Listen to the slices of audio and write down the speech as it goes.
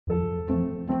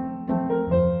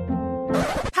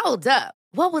Hold up.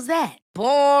 What was that?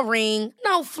 Boring.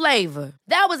 No flavor.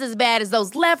 That was as bad as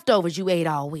those leftovers you ate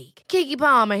all week. Keke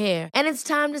Palmer here, and it's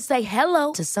time to say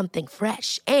hello to something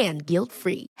fresh and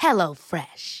guilt-free. Hello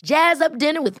Fresh. Jazz up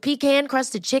dinner with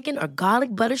pecan-crusted chicken or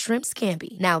garlic butter shrimp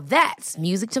scampi. Now that's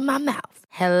music to my mouth.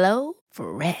 Hello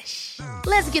Fresh.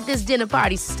 Let's get this dinner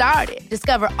party started.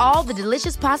 Discover all the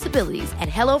delicious possibilities at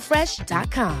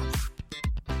hellofresh.com.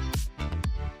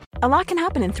 A lot can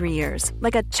happen in 3 years,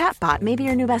 like a chatbot may be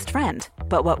your new best friend.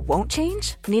 But what won't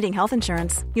change? Needing health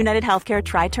insurance. United Healthcare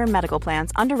Tri-Term Medical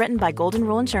Plans, underwritten by Golden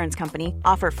Rule Insurance Company,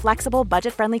 offer flexible,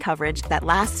 budget-friendly coverage that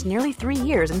lasts nearly 3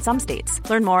 years in some states.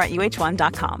 Learn more at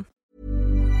uh1.com.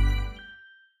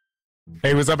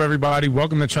 Hey, what's up, everybody?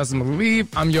 Welcome to Trust and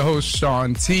Believe. I'm your host,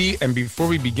 Sean T. And before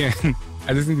we begin,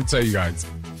 I just need to tell you guys,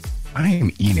 I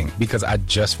am eating because I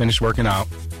just finished working out.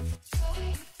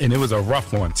 And it was a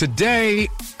rough one. Today,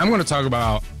 I'm going to talk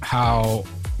about how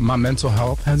my mental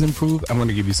health has improved. I'm going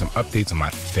to give you some updates on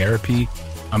my therapy.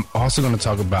 I'm also going to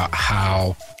talk about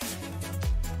how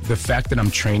the fact that I'm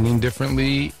training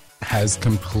differently has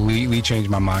completely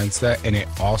changed my mindset. And it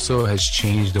also has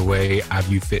changed the way I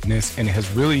view fitness. And it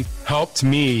has really helped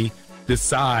me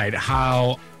decide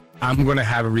how I'm going to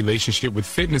have a relationship with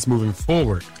fitness moving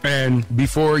forward. And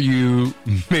before you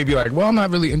may be like, well, I'm not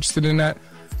really interested in that,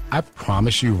 I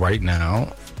promise you right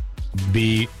now,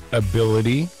 the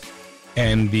ability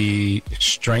and the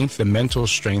strength, the mental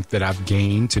strength that I've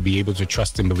gained to be able to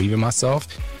trust and believe in myself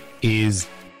is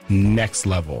next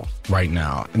level right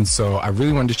now. And so I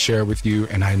really wanted to share with you,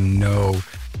 and I know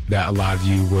that a lot of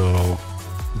you will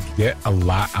get a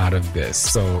lot out of this.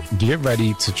 So get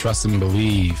ready to trust and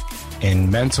believe in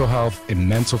mental health, in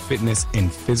mental fitness, in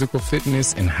physical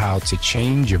fitness, and how to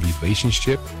change your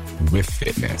relationship with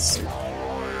fitness.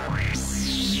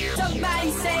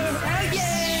 Somebody say hell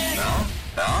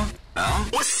yeah!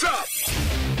 What's up?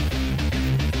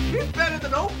 He's better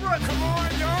than Oprah. Come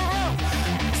on, y'all.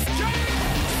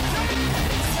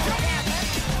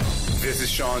 This is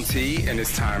Sean T, and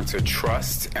it's time to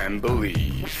trust and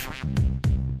believe.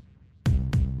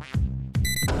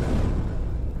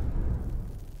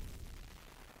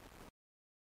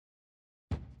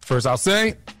 First, I'll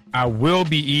say I will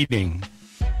be eating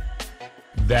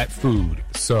that food.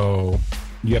 So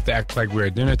you have to act like we're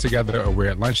at dinner together or we're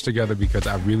at lunch together, because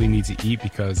I really need to eat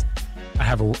because I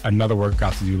have another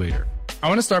workout to do later. I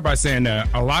want to start by saying that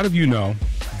a lot of you know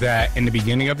that in the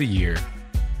beginning of the year,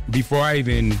 before I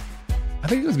think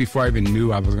it was before I even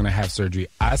knew I was going to have surgery,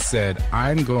 I said,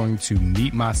 I'm going to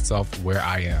meet myself where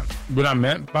I am. What I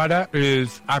meant by that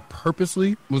is I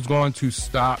purposely was going to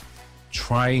stop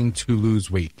trying to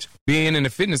lose weight. Being in the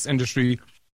fitness industry,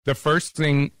 the first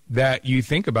thing that you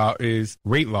think about is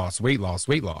weight loss, weight loss,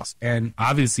 weight loss. And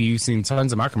obviously you've seen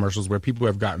tons of my commercials where people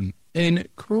have gotten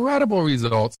incredible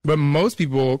results, but most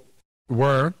people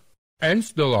were and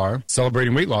still are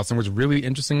celebrating weight loss. And what's really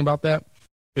interesting about that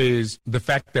is the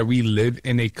fact that we live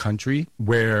in a country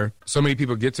where so many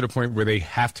people get to the point where they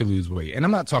have to lose weight. And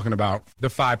I'm not talking about the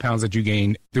 5 pounds that you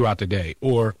gain throughout the day,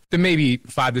 or the maybe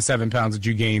 5 to 7 pounds that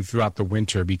you gain throughout the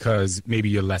winter because maybe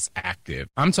you're less active.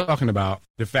 I'm talking about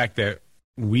the fact that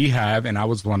we have, and I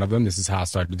was one of them, this is how I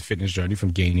started the fitness journey from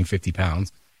gaining 50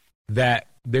 pounds, that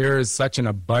there is such an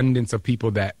abundance of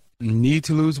people that need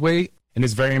to lose weight. And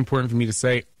it's very important for me to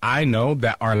say, I know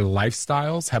that our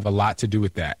lifestyles have a lot to do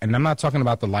with that. And I'm not talking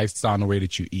about the lifestyle and the way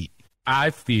that you eat. I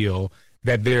feel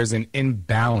that there's an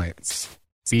imbalance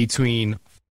between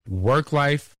work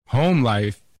life, home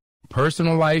life,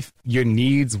 personal life, your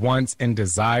needs, wants, and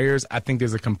desires. I think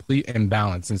there's a complete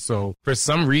imbalance. And so for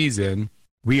some reason,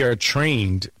 we are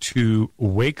trained to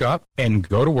wake up and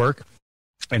go to work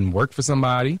and work for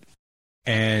somebody.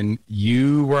 And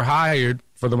you were hired,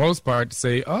 for the most part, to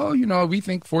say, oh, you know, we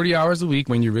think 40 hours a week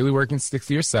when you're really working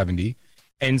 60 or 70.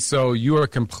 And so you are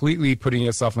completely putting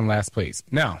yourself in last place.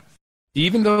 Now,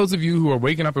 even those of you who are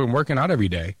waking up and working out every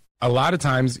day, a lot of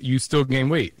times you still gain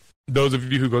weight. Those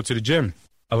of you who go to the gym,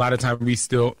 a lot of times we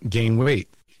still gain weight.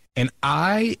 And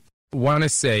I want to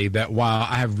say that while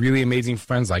I have really amazing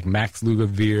friends like Max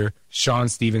Lugavere, Sean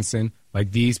Stevenson,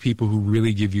 like these people who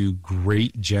really give you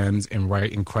great gems and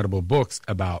write incredible books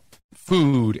about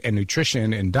food and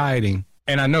nutrition and dieting.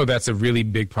 And I know that's a really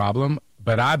big problem,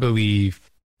 but I believe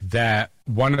that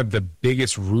one of the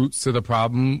biggest roots to the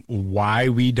problem, why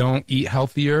we don't eat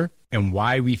healthier and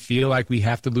why we feel like we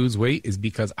have to lose weight, is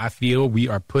because I feel we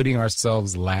are putting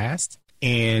ourselves last.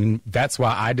 And that's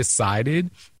why I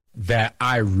decided that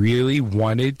I really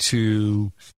wanted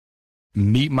to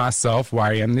meet myself where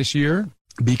I am this year,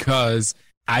 because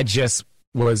I just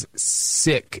was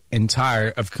sick and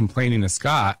tired of complaining to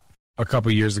Scott a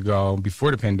couple years ago,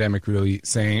 before the pandemic, really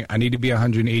saying, I need to be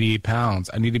 188 pounds.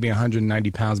 I need to be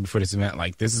 190 pounds before this event.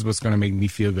 Like, this is what's going to make me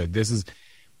feel good.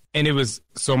 And it was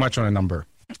so much on a number.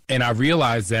 And I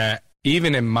realized that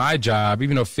even in my job,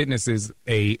 even though fitness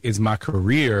is my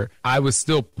career, I was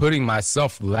still putting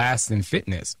myself last in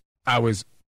fitness. I was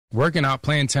working out,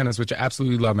 playing tennis, which I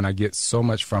absolutely love, and I get so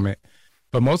much from it.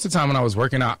 But most of the time when I was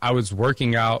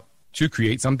working out to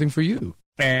create something for you.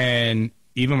 And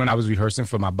even when I was rehearsing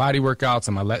for my body workouts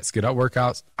and my Let's Get Up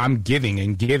workouts, I'm giving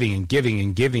and giving and giving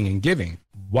and giving and giving.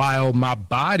 While my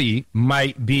body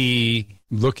might be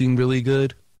looking really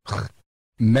good,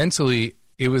 mentally,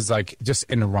 it was like just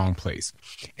in the wrong place.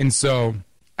 And so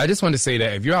I just want to say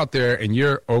that if you're out there and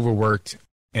you're overworked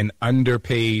and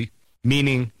underpaid,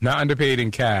 meaning not underpaid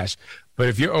in cash, but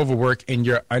if you're overworked and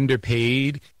you're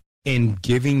underpaid in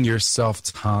giving yourself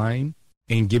time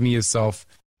and giving yourself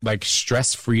like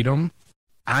stress freedom,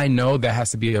 I know that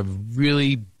has to be a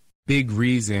really big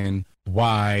reason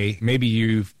why maybe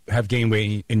you have gained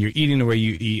weight and you're eating the way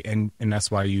you eat, and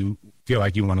that's why you feel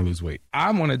like you want to lose weight.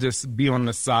 I want to just be on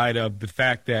the side of the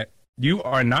fact that you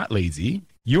are not lazy.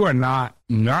 You are not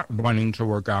wanting to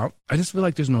work out. I just feel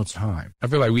like there's no time. I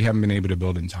feel like we haven't been able to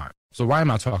build in time. So why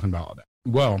am I talking about all that?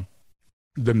 Well,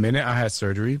 the minute I had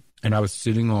surgery and I was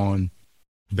sitting on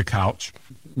the couch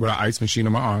with an ice machine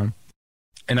on my arm,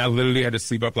 and I literally had to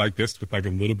sleep up like this with like a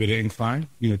little bit of incline,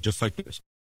 just like this.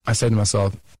 I said to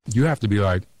myself, you have to be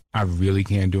like, I really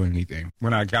can't do anything.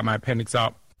 When I got my appendix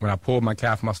out, when I pulled my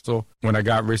calf muscle, when I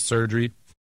got wrist surgery,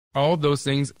 all those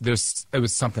things, it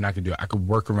was something I could do. I could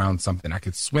work around something. I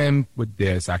could swim with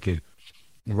this. I could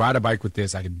ride a bike with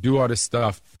this. I could do all this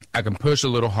stuff. I can push a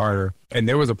little harder. And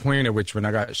there was a point at which when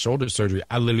I got shoulder surgery,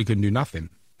 I literally couldn't do nothing.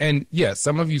 And yeah,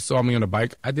 some of you saw me on a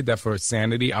bike. I did that for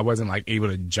sanity. I wasn't like able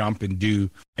to jump and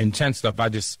do intense stuff. I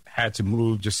just had to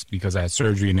move just because I had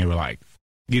surgery, and they were like,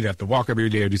 you either have to walk every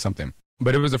day or do something.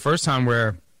 But it was the first time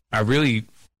where I really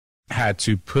had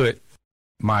to put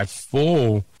my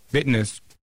full fitness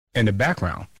in the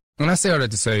background. When I say all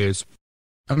that to say is,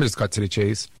 I'm going to just cut to the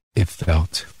chase. It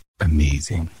felt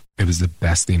amazing. It was the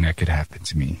best thing that could happen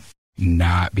to me.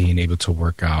 Not being able to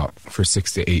work out for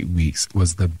 6 to 8 weeks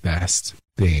was the best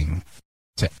thing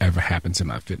to ever happen to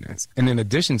my fitness. And in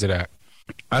addition to that,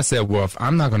 I said, well, if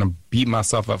I'm not going to beat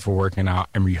myself up for working out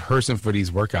and rehearsing for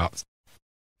these workouts,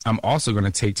 I'm also going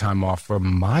to take time off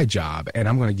from my job, and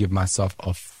I'm going to give myself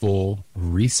a full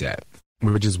reset,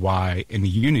 which is why in the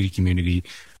Unity community,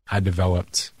 I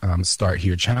developed Start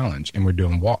Here Challenge, and we're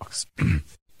doing walks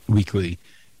weekly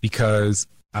because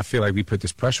I feel like we put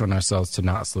this pressure on ourselves to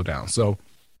not slow down. So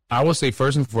I will say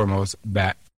first and foremost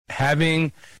that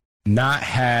having not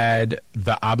had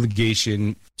the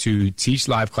obligation to teach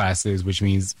live classes, which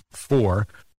means 4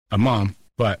 a month,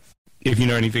 but if you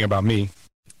know anything about me,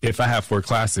 if I have 4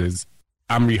 classes,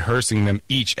 I'm rehearsing them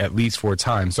each at least 4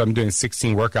 times. So I'm doing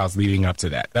 16 workouts leading up to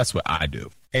that. That's what I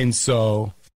do. And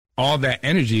so all that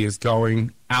energy is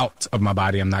going out of my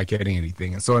body. I'm not getting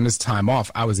anything. And so in this time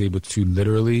off, I was able to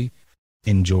literally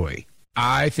enjoy.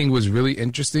 I think it was really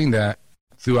interesting that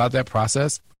throughout that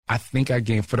process, I think I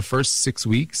gained, for the first 6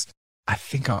 weeks, I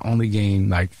think I only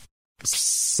gained like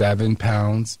 7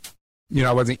 pounds.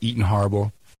 I wasn't eating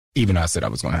horrible, even though I said I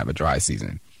was going to have a dry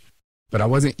season. But I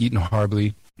wasn't eating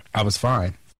horribly. I was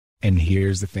fine. And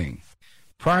here's the thing.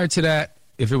 Prior to that,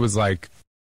 if it was like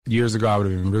years ago, I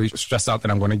would have been really stressed out that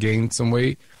I'm going to gain some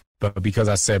weight. But because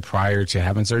I said prior to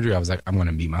having surgery, I was like, I'm going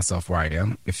to meet myself where I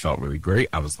am. It felt really great.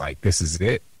 I was like, this is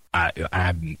it. I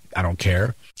don't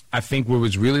care. I think what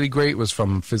was really great was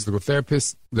from physical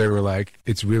therapists. They were like,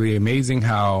 it's really amazing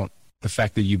how the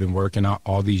fact that you've been working out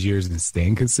all these years and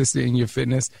staying consistent in your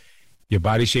fitness, your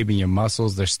body shape and your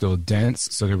muscles, they're still dense.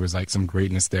 So there was like some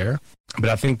greatness there. But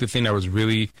I think the thing that was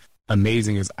really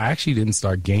amazing is I actually didn't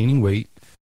start gaining weight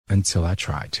until I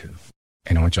tried to.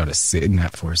 And I want y'all to sit in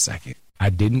that for a second. I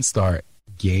didn't start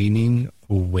gaining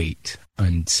weight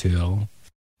until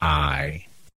I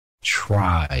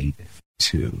tried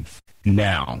to.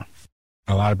 Now,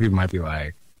 a lot of people might be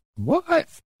like, what?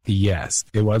 Yes,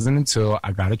 it wasn't until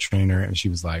I got a trainer and she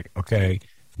was like, okay,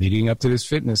 leading up to this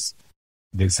fitness,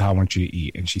 this is how I want you to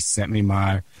eat. And she sent me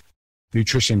my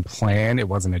nutrition plan. It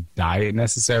wasn't a diet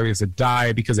necessarily. It's a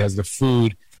diet because it has the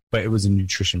food, but it was a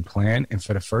nutrition plan. And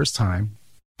for the first time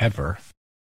ever,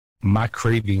 my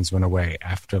cravings went away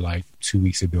after like 2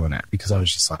 weeks of doing that, because I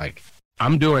was just like,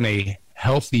 I'm doing a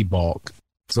healthy bulk.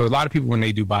 So a lot of people, when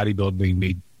they do bodybuilding,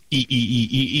 they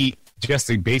eat just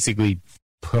to basically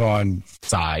put on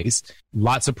size.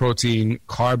 Lots of protein,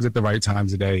 carbs at the right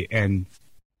times a day, and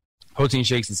protein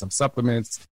shakes and some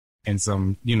supplements and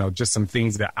some, just some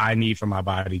things that I need for my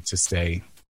body to stay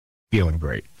feeling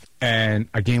great. And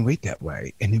I gained weight that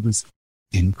way. And it was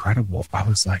incredible. I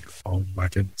was like, oh my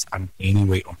goodness, I'm gaining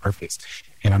weight on purpose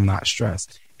and I'm not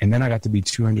stressed. And then I got to be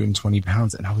 220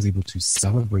 pounds and I was able to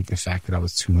celebrate the fact that I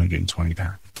was 220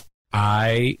 pounds.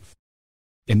 I,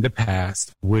 in the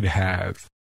past, would have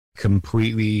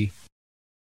completely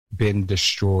been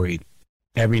destroyed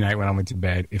every night when I went to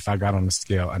bed if I got on the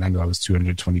scale and I knew I was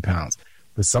 220 pounds.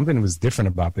 But something was different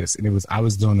about this. And it was, I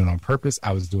was doing it on purpose.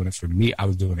 I was doing it for me. I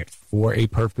was doing it for a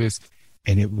purpose.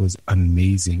 And it was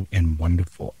amazing and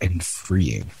wonderful and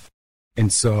freeing.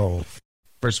 And so,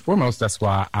 first and foremost, that's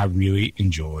why I really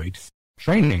enjoyed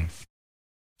training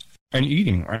and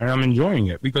eating. And I'm enjoying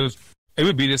it because it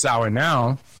would be this hour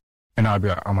now and I'd be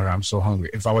like, oh my God, I'm so hungry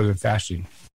if I wasn't fasting.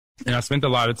 And I spent a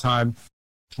lot of time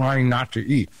trying not to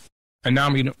eat. And now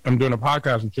I'm doing a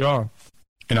podcast with y'all.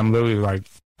 And I'm literally like,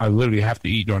 I literally have to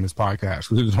eat during this podcast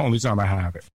because it's the only time I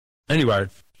have it. Anyway,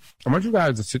 I want you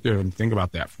guys to sit there and think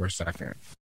about that for a second.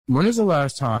 When is the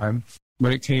last time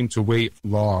when it came to weight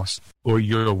loss or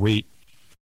your weight,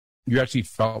 you actually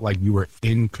felt like you were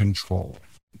in control?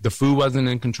 The food wasn't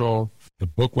in control. The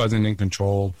book wasn't in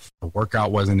control. The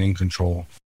workout wasn't in control.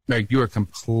 Like you were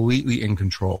completely in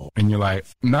control. And you're like,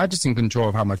 not just in control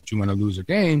of how much you want to lose or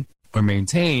gain or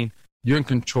maintain, you're in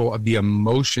control of the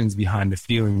emotions behind the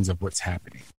feelings of what's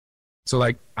happening. So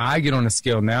like I get on a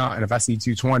scale now and if I see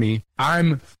 220,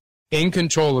 I'm in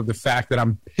control of the fact that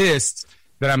I'm pissed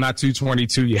that I'm not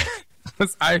 222 yet.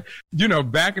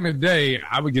 Back in the day,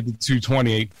 I would get to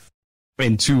 220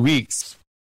 in 2 weeks.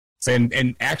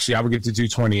 And actually I would get to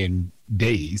 220 in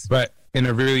days, but in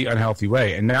a really unhealthy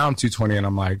way. And now I'm 220 and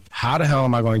I'm like, how the hell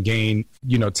am I going to gain,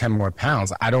 10 more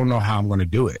pounds? I don't know how I'm going to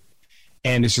do it.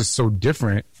 And it's just so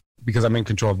different because I'm in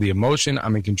control of the emotion.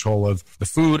 I'm in control of the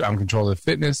food. I'm in control of the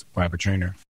fitness. I have a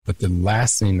trainer. But the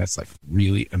last thing that's like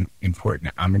really important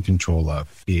that I'm in control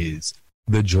of is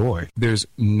the joy. There's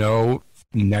no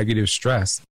negative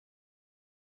stress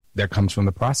that comes from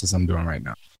the process I'm doing right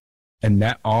now. And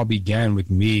that all began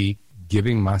with me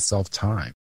giving myself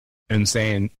time and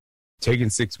saying,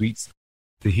 taking 6 weeks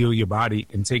to heal your body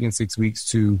and taking 6 weeks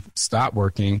to stop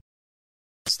working,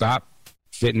 stop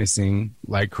fitnessing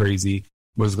like crazy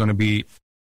was going to be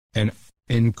an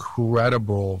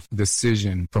incredible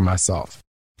decision for myself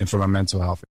and for my mental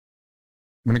health.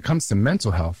 When it comes to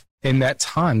mental health, in that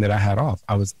time that I had off,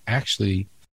 I was actually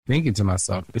thinking to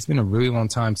myself, it's been a really long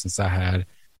time since I had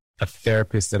a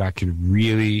therapist that I could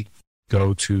really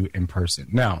go to in person.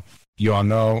 Now, you all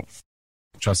know,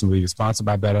 Trust and Believe is sponsored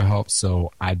by BetterHelp,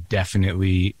 so I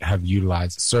definitely have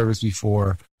utilized the service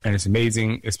before, and it's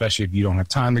amazing, especially if you don't have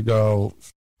time to go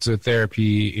to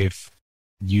therapy, if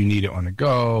you need it on the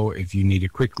go, if you need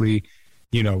it quickly,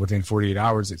 within 48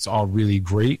 hours, it's all really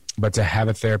great. But to have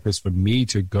a therapist for me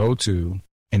to go to,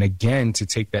 and again, to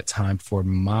take that time for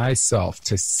myself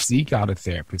to seek out a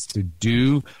therapist, to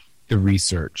do the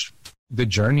research, the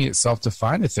journey itself to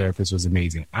find a therapist was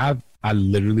amazing. I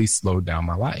literally slowed down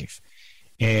my life.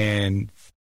 And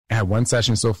I had one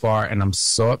session so far, and I'm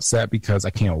so upset because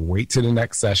I can't wait to the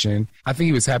next session. I think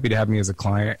he was happy to have me as a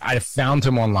client. I found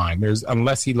him online.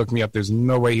 Unless he looked me up, there's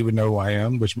no way he would know who I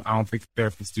am, which I don't think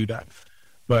therapists do that.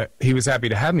 But he was happy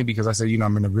to have me because I said,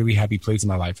 I'm in a really happy place in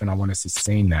my life and I want to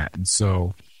sustain that. And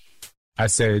so I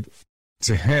said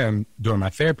to him during my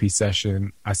therapy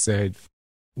session, I said,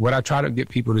 what I try to get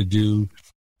people to do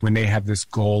when they have this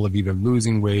goal of either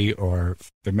losing weight or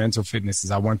their mental fitness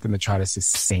is I want them to try to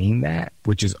sustain that,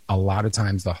 which is a lot of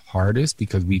times the hardest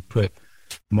because we put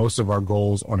most of our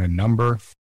goals on a number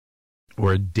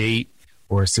or a date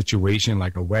or a situation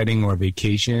like a wedding or a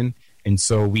vacation. And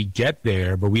so we get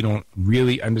there, but we don't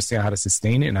really understand how to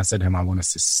sustain it. And I said to him, I want to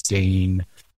sustain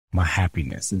my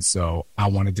happiness. And so I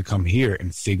wanted to come here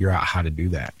and figure out how to do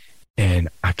that. And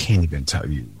I can't even tell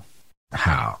you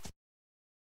how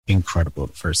incredible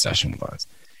the first session was.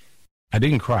 I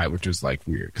didn't cry, which was like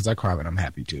weird because I cry when I'm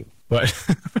happy too. But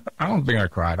I don't think I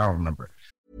cried. I don't remember.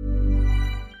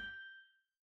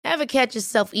 Ever catch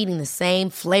yourself eating the same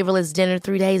flavorless dinner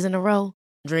 3 days in a row?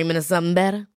 Dreaming of something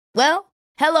better? Well,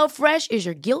 HelloFresh is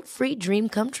your guilt-free dream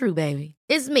come true, baby.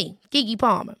 It's me, Keke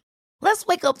Palmer. Let's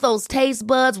wake up those taste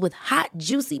buds with hot,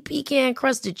 juicy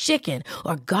pecan-crusted chicken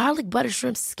or garlic butter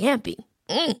shrimp scampi.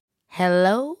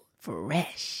 Hello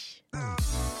Fresh.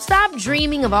 Stop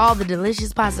dreaming of all the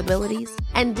delicious possibilities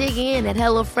and dig in at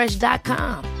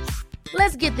HelloFresh.com.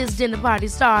 Let's get this dinner party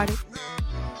started.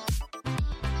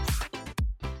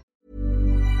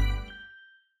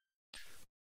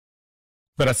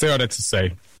 But I say all that to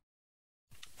say,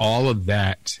 all of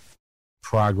that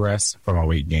progress from my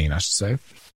weight gain, I should say,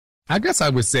 I guess I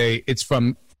would say it's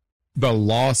from the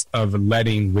loss of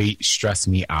letting weight stress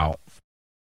me out,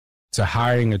 to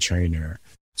hiring a trainer,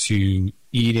 to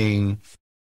eating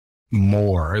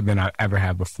more than I ever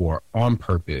had before on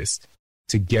purpose,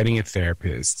 to getting a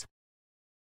therapist.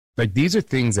 Like, these are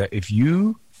things that if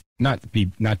you not do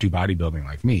bodybuilding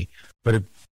like me, but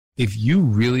if you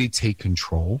really take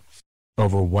control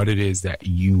over what it is that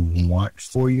you want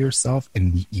for yourself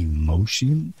and the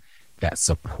emotion that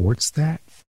supports that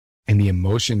and the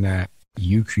emotion that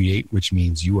you create, which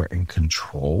means you are in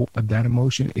control of that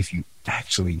emotion. If you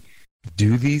actually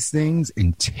do these things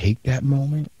and take that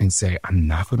moment and say, I'm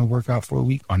not going to work out for a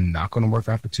week. I'm not going to work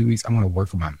out for 2 weeks. I'm going to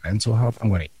work on my mental health. I'm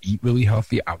going to eat really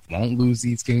healthy. I won't lose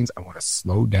these gains. I want to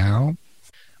slow down.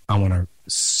 I want to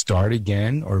start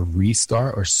again or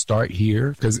restart or start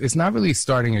here, because it's not really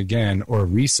starting again or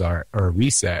restart or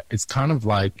reset. It's kind of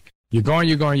like you're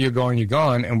going.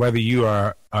 And whether you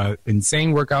are an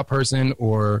insane workout person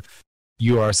or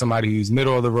you are somebody who's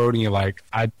middle of the road and you're like,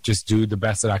 I just do the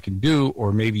best that I can do,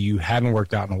 or maybe you haven't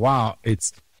worked out in a while,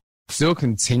 it's still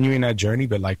continuing that journey,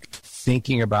 but like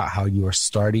thinking about how you are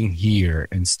starting here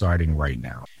and starting right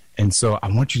now. And so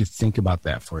I want you to think about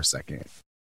that for a second.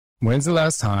 When's the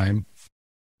last time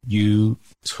you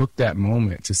took that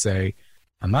moment to say,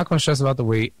 I'm not going to stress about the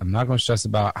weight. I'm not going to stress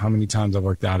about how many times I've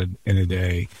worked out in a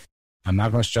day. I'm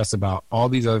not going to stress about all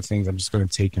these other things. I'm just going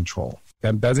to take control.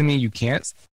 That doesn't mean you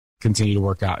can't continue to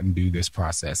work out and do this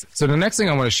process. So the next thing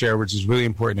I want to share, which is really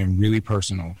important and really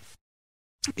personal,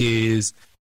 is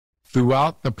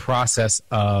throughout the process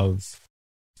of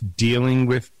dealing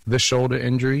with the shoulder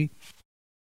injury,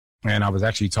 and I was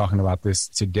actually talking about this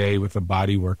today with a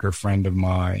body worker friend of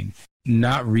mine,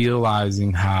 not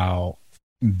realizing how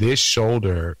this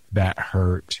shoulder that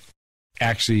hurt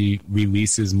actually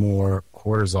releases more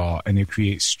cortisol and it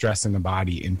creates stress in the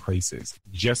body in places.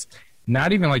 Just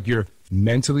not even like you're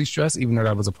mentally stressed, even though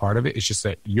that was a part of it. It's just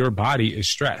that your body is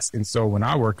stressed. And so when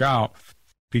I work out,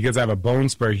 because I have a bone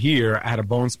spur here, I had a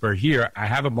bone spur here, I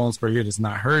have a bone spur here that's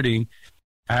not hurting,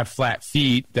 I have flat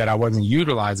feet that I wasn't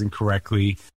utilizing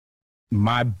correctly,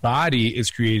 my body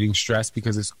is creating stress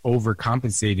because it's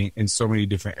overcompensating in so many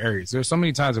different areas. There's so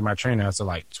many times when my trainer has to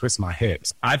like twist my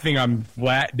hips. I think I'm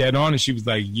flat dead on, and she was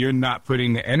like, you're not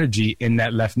putting the energy in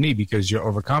that left knee because you're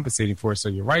overcompensating for it. So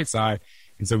your right side.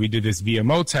 And so we did this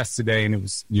VMO test today, and it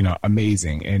was,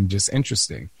 amazing and just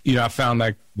interesting. I found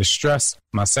like the stress,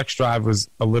 my sex drive was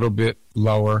a little bit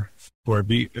lower. Or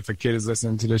if a kid is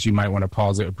listening to this, you might want to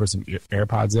pause it or put some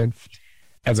AirPods in.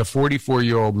 As a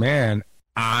 44-year-old man,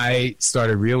 I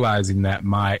started realizing that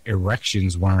my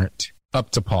erections weren't up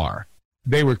to par.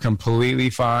 They were completely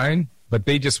fine, but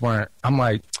they just weren't. I'm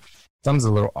like, something's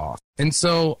a little off. And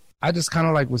so I just kind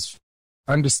of like was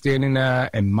understanding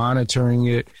that and monitoring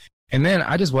it. And then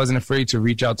I just wasn't afraid to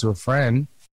reach out to a friend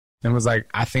and was like,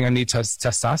 I think I need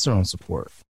testosterone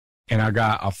support. And I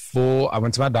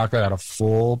went to my doctor, I got a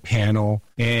full panel.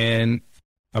 And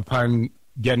upon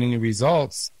getting the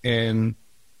results and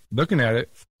looking at it,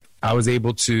 I was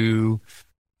able to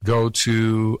go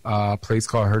to a place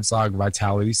called Herzog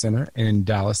Vitality Center in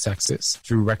Dallas, Texas,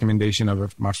 through recommendation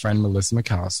of my friend Melissa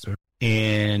McAllister.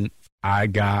 And I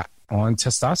got on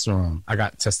testosterone. I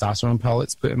got testosterone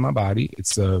pellets put in my body.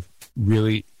 It's a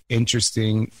really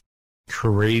interesting,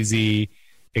 crazy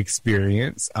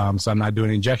experience. So I'm not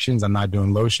doing injections. I'm not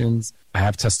doing lotions. I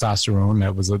have testosterone.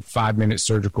 That was a 5-minute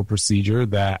surgical procedure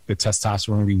that the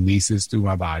testosterone releases through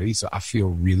my body. So I feel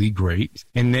really great.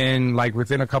 And then like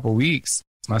within a couple of weeks,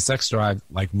 my sex drive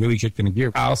like really kicked into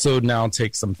gear. I also now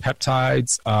take some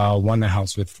peptides, one that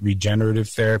helps with regenerative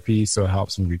therapy. So it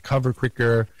helps me recover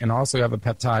quicker. And I also have a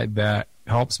peptide that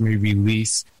helps me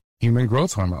release human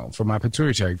growth hormone from my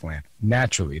pituitary gland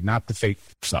naturally, not the fake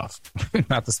stuff,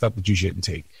 not the stuff that you shouldn't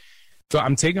take. So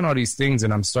I'm taking all these things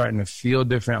and I'm starting to feel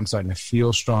different. I'm starting to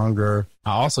feel stronger.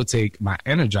 I also take my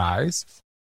Energize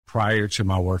prior to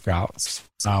my workouts,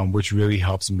 which really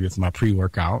helps me with my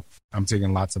pre-workout. I'm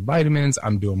taking lots of vitamins.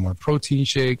 I'm doing more protein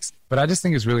shakes. But I just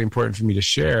think it's really important for me to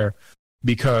share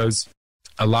because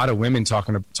a lot of women talk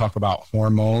about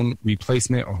hormone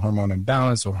replacement or hormone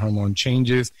imbalance or hormone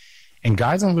changes. And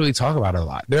guys don't really talk about it a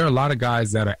lot. There are a lot of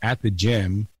guys that are at the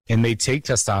gym and they take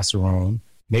testosterone,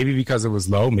 maybe because it was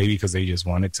low, maybe because they just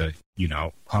wanted to,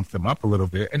 pump them up a little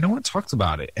bit. And no one talks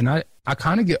about it. And I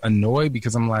kind of get annoyed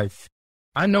because I'm like,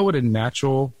 I know what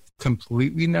a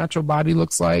completely natural body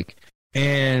looks like.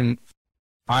 And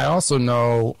I also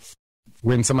know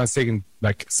when someone's taking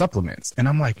like supplements. And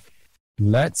I'm like,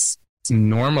 let's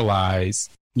normalize,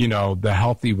 the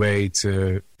healthy way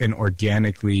to and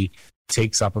organically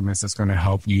take supplements that's going to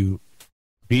help you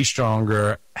be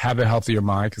stronger, have a healthier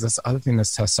mind, because that's the other thing that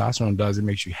testosterone does. It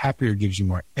makes you happier, gives you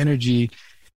more energy,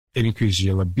 it increases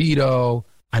your libido.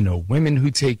 I know women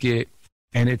who take it,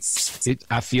 and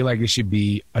I feel like it should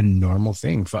be a normal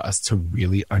thing for us to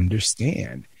really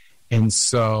understand. And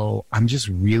so I'm just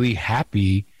really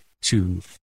happy to,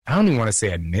 I don't even want to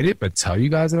say admit it, but tell you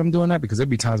guys that I'm doing that, because there'd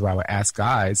be times where I would ask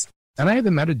guys, and I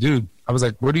even met a dude. I was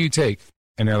like, what do you take?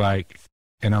 And they're like,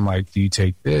 and I'm like, do you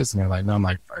take this? And they're like, no. I'm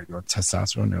like, are you on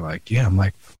testosterone? And they're like, yeah. I'm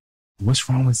like, what's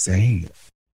wrong with saying it?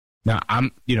 Now,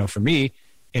 for me,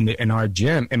 in our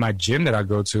gym, in my gym that I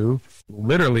go to,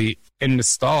 literally in the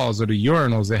stalls or the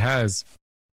urinals, it has,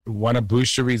 want to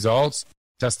boost your results,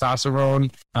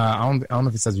 testosterone. I don't know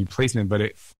if it says replacement, but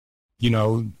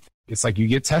it's like you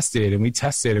get tested, and we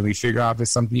test it, and we figure out if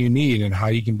it's something you need and how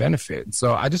you can benefit.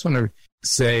 So I just want to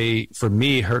say, for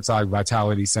me, Herzog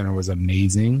Vitality Center was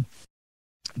amazing.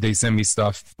 They send me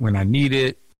stuff when I need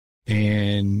it,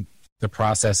 and the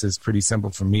process is pretty simple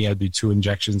for me. I do 2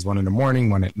 injections, 1 in the morning,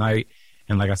 1 at night.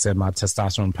 And like I said, my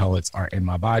testosterone pellets are in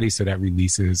my body, so that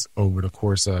releases over the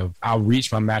course of, I'll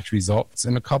reach my max results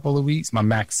in a couple of weeks, my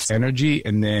max energy,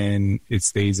 and then it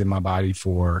stays in my body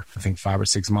for, I think, 5 or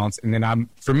 6 months. And then I'm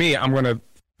going to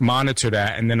monitor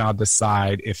that, and then I'll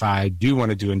decide if I do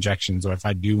want to do injections or if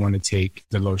I do want to take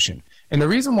the lotion. And the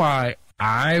reason why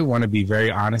I want to be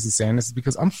very honest in saying this is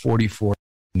because I'm 44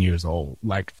 years old.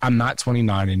 Like, I'm not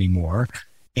 29 anymore.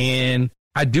 And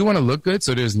I do want to look good.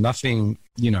 So there's nothing,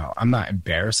 I'm not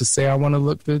embarrassed to say I want to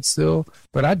look good still,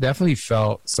 but I definitely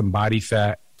felt some body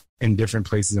fat in different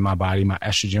places in my body. My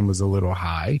estrogen was a little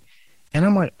high, and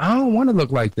I'm like, I don't want to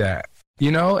look like that,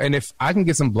 and if I can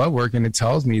get some blood work and it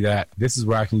tells me that this is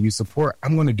where I can use support,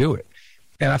 I'm going to do it.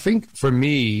 And I think for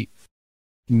me,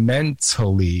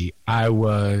 mentally, I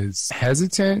was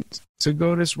hesitant to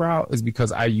go this route is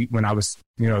because when I was,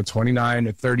 29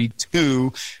 or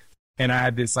 32, and I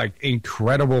had this like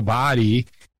incredible body,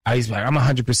 I used to be like, I'm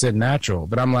 100% natural.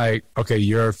 But I'm like, okay,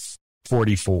 you're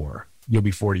 44. You'll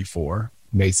be 44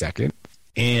 May 2nd.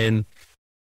 And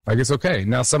like, it's okay.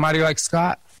 Now, somebody like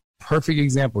Scott, perfect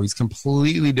example. He's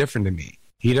completely different than me.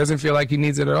 He doesn't feel like he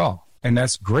needs it at all. And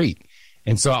that's great.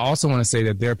 And so I also want to say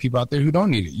that there are people out there who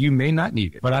don't need it. You may not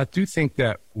need it. But I do think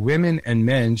that women and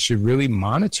men should really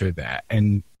monitor that.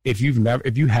 And if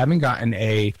you haven't gotten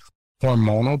a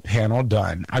hormonal panel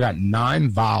done, I got 9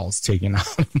 vials taken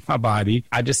out of my body.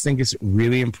 I just think it's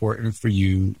really important for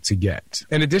you to get.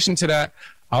 In addition to that,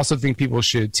 I also think people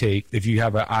should take, if you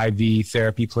have an IV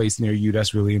therapy place near you,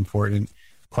 that's really important.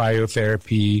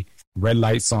 Cryotherapy, red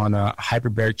light sauna,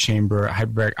 hyperbaric chamber,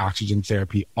 hyperbaric oxygen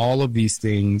therapy, all of these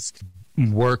things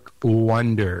work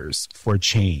wonders for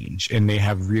change. And they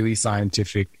have really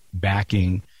scientific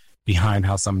backing behind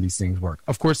how some of these things work.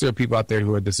 Of course, there are people out there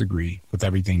who would disagree with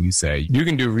everything you say. You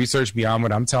can do research beyond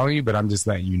what I'm telling you, but I'm just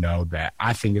letting you know that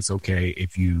I think it's okay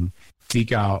if you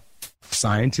seek out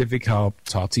scientific help,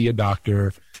 talk to your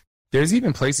doctor. There's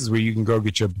even places where you can go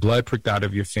get your blood pricked out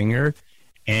of your finger,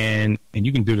 and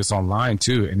you can do this online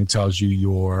too, and it tells you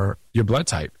your blood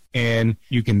type. And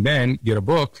you can then get a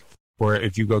book, or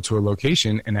if you go to a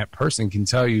location and that person can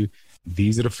tell you,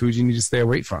 these are the foods you need to stay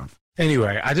away from.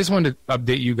 Anyway, I just wanted to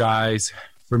update you guys.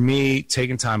 For me,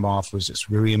 taking time off was just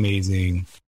really amazing.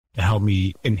 It helped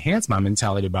me enhance my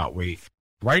mentality about weight.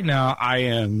 Right now, I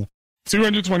am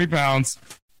 220 pounds.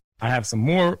 I have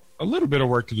a little bit of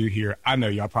work to do here. I know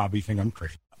y'all probably think I'm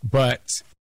crazy, but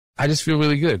I just feel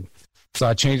really good. So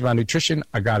I changed my nutrition.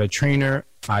 I got a trainer.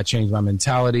 I changed my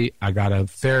mentality. I got a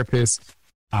therapist.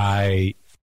 I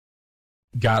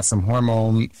got some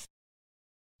hormone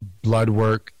blood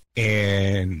work,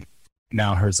 and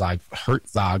now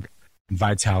Herzog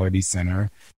Vitality Center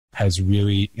has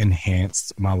really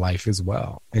enhanced my life as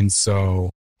well. And so,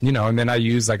 and then I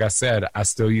use, like I said, I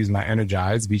still use my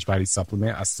Energize Beachbody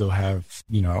supplement. I still have,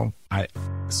 I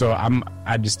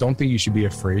just don't think you should be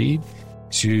afraid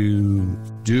to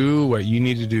do what you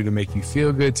need to do to make you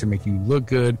feel good, to make you look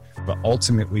good. But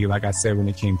ultimately, like I said, when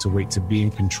it came to weight, to be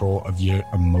in control of your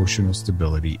emotional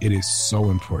stability, it is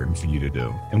so important for you to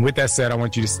do. And with that said, I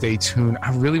want you to stay tuned.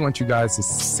 I really want you guys to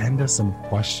send us some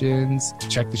questions.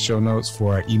 Check the show notes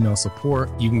for our email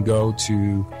support. You can go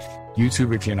to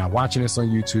YouTube if you're not watching this on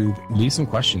YouTube. Leave some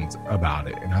questions about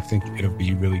it, and I think it'll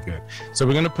be really good. So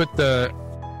we're going to put the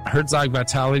Herzog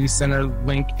Vitality Center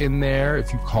link in there.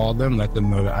 If you call them, let them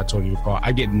know that I told you to call.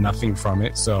 I get nothing from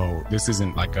it, so this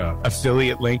isn't like a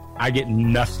affiliate link. I get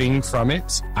nothing from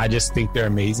it. I just think they're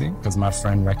amazing because my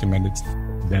friend recommended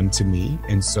them to me.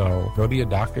 And so go to your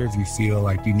doctor if you feel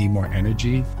like you need more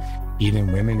energy.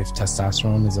 Even women, if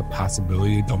testosterone is a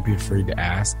possibility, don't be afraid to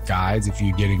ask. Guys, if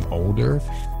you're getting older,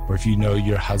 or if you know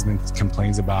your husband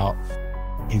complains about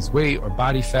his weight or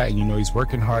body fat and you know he's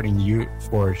working hard and you,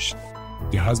 or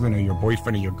your husband or your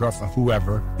boyfriend or your girlfriend,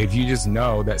 whoever, if you just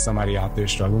know that somebody out there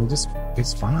struggling, just,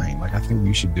 it's fine. Like, I think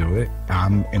you should do it.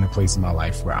 I'm in a place in my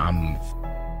life where I'm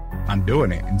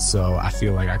doing it. And so I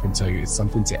feel like I can tell you it's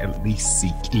something to at least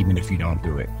seek, even if you don't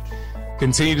do it.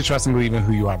 Continue to trust and believe in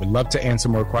who you are. I would love to answer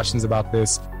more questions about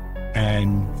this.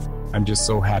 And I'm just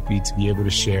so happy to be able to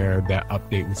share that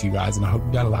update with you guys. And I hope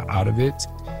you got a lot out of it.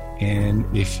 And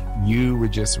if you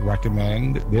would just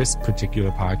recommend this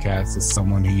particular podcast to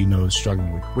someone who you know is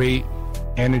struggling with weight,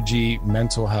 energy,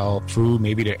 mental health, food,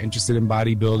 maybe they're interested in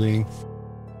bodybuilding,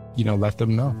 you know, let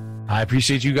them know. I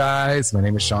appreciate you guys. My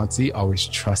name is Shaun T. Always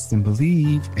trust and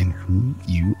believe in who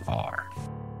you are.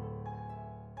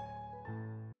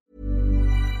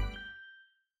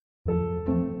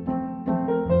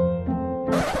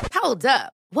 Hold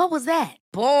up. What was that?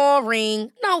 Boring.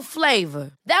 No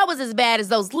flavor. That was as bad as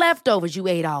those leftovers you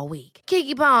ate all week.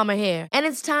 Keke Palmer here, and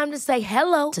it's time to say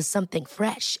hello to something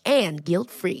fresh and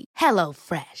guilt-free.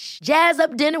 HelloFresh. Jazz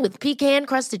up dinner with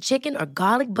pecan-crusted chicken or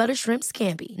garlic butter shrimp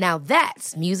scampi. Now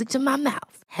that's music to my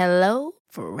mouth.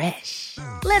 HelloFresh.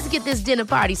 Let's get this dinner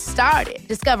party started.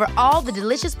 Discover all the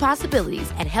delicious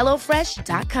possibilities at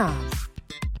HelloFresh.com.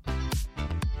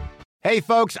 Hey,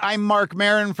 folks, I'm Mark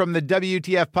Maron from the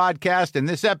WTF Podcast, and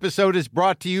this episode is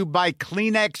brought to you by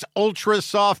Kleenex Ultra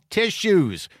Soft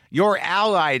Tissues, your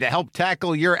ally to help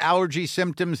tackle your allergy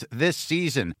symptoms this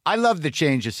season. I love the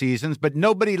change of seasons, but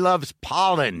nobody loves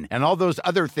pollen and all those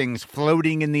other things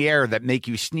floating in the air that make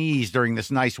you sneeze during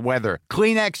this nice weather.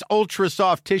 Kleenex Ultra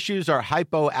Soft Tissues are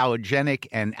hypoallergenic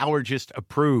and allergist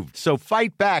approved, so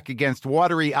fight back against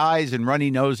watery eyes and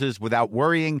runny noses without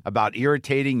worrying about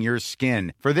irritating your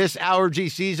skin. For this allergy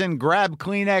season, grab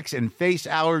Kleenex and face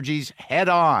allergies head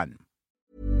on.